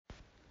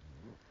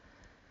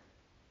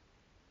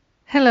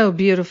Hello,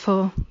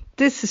 beautiful.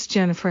 This is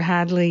Jennifer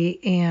Hadley,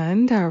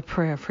 and our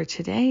prayer for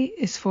today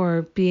is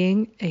for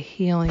being a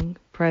healing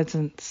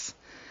presence.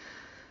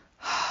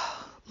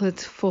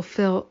 Let's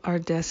fulfill our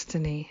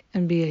destiny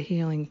and be a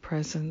healing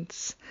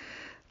presence.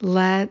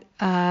 Let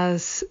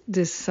us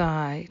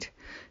decide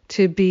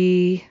to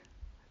be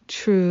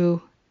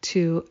true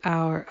to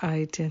our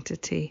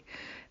identity,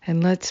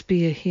 and let's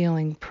be a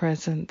healing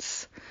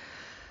presence.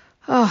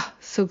 Oh,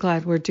 so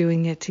glad we're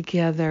doing it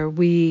together.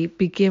 We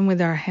begin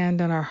with our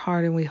hand on our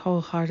heart and we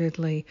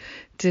wholeheartedly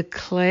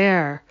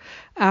declare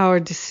our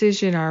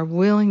decision, our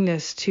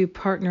willingness to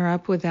partner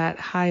up with that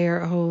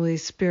higher Holy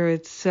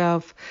Spirit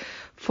self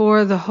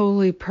for the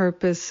holy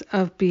purpose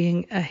of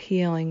being a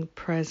healing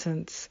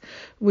presence.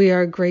 We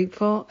are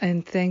grateful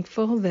and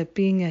thankful that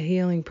being a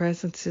healing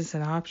presence is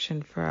an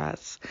option for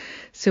us.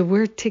 So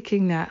we're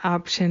ticking that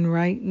option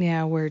right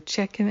now. We're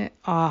checking it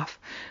off.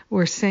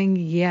 We're saying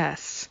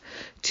yes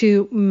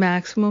to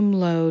maximum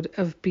load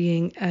of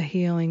being a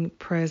healing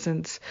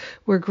presence.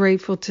 We're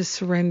grateful to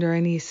surrender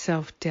any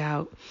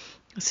self-doubt.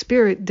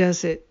 Spirit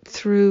does it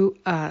through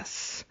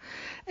us,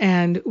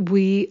 and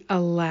we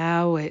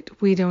allow it.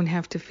 We don't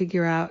have to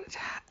figure out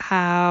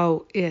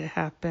how it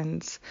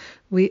happens.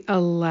 We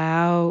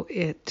allow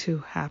it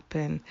to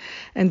happen.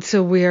 And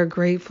so we are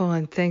grateful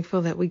and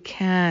thankful that we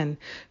can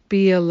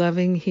be a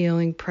loving,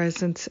 healing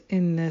presence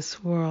in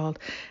this world,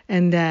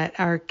 and that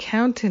our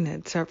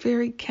countenance, our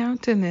very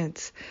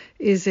countenance,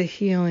 is a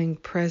healing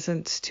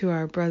presence to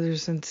our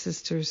brothers and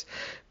sisters,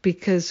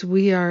 because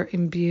we are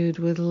imbued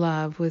with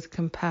love, with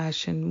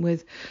compassion,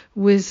 with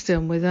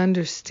wisdom, with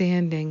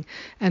understanding,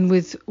 and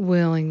with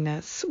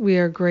willingness. We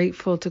are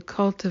grateful to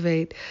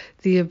cultivate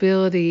the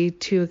ability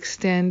to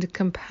extend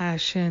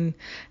compassion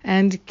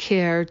and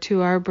care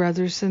to our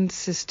brothers and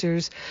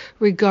sisters,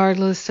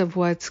 regardless of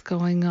what's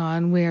going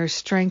on. We are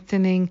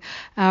strengthening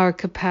our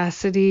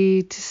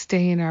capacity to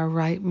stay in our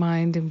right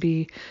mind and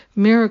be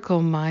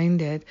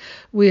miracle-minded.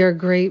 We are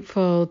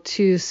grateful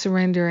to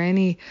surrender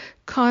any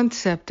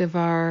concept of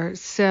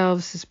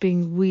ourselves as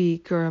being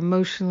weak or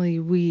emotionally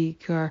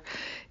weak or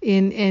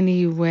in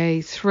any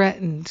way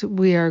threatened.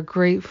 We are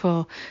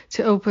grateful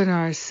to open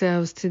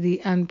ourselves to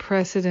the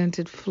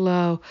unprecedented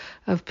flow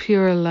of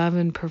pure love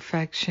and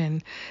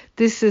perfection.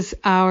 This is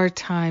our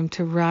time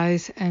to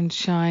rise and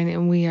shine,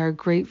 and we are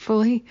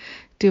gratefully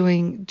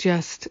doing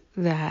just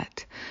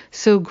that.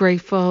 So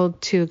grateful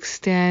to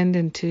extend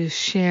and to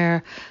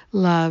share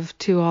love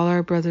to all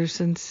our brothers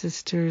and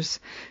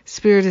sisters.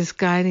 Spirit is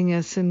guiding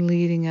us and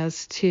leading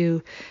us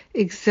to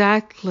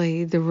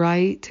exactly the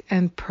right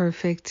and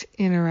perfect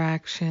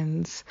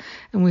interactions.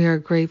 And we are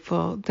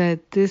grateful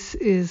that this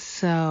is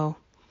so.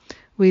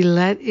 We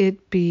let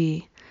it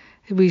be.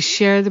 We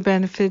share the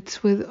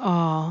benefits with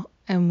all,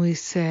 and we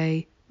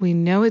say, we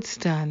know it's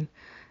done,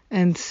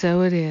 and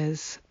so it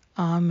is.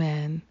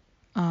 Amen.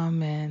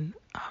 Amen.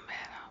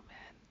 Amen.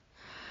 Amen.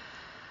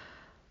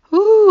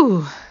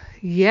 Ooh,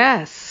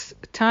 yes.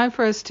 Time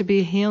for us to be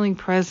a healing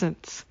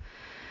presence.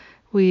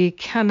 We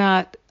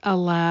cannot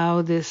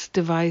allow this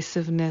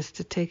divisiveness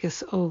to take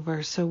us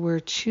over, so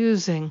we're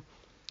choosing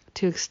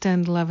to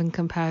extend love and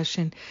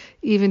compassion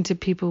even to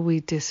people we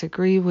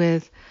disagree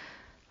with.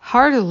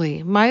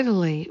 Heartily,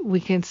 mightily,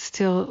 we can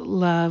still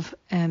love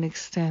and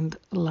extend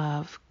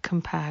love,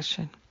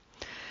 compassion.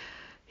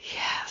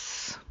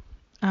 Yes.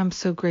 I'm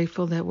so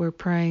grateful that we're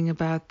praying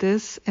about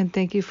this, and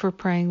thank you for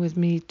praying with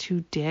me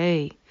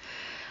today.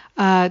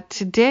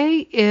 Today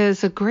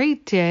is a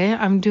great day.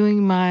 I'm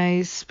doing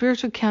my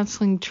spiritual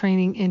counseling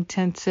training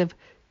intensive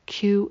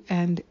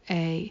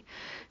Q&A.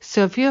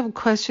 So if you have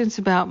questions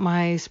about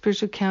my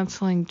spiritual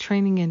counseling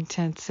training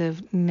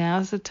intensive,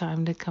 now's the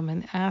time to come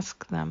and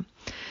ask them.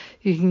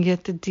 You can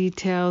get the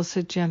details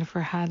at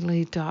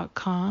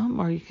jenniferhadley.com,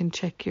 or you can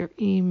check your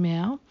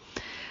email.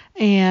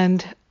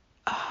 And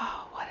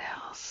what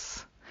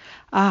else?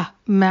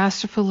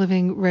 Masterful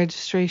Living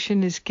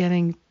registration is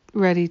getting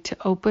ready to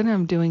open.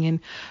 I'm doing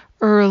an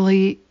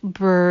early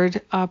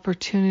bird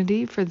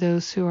opportunity for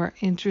those who are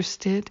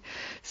interested.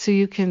 So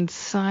you can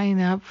sign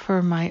up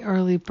for my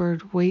early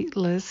bird wait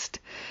list,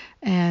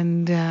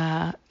 and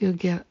you'll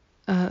get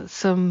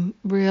some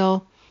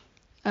real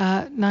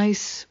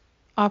nice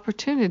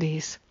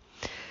opportunities.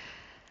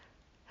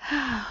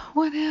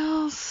 What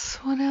else?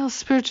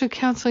 Spiritual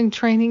Counseling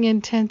Training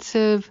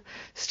Intensive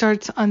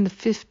starts on the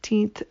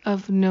 15th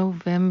of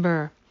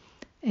November.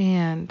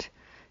 And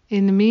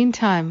in the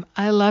meantime,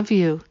 I love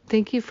you.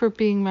 Thank you for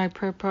being my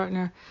prayer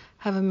partner.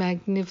 Have a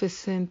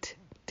magnificent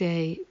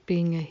day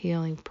being a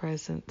healing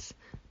presence.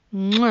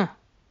 Mwah.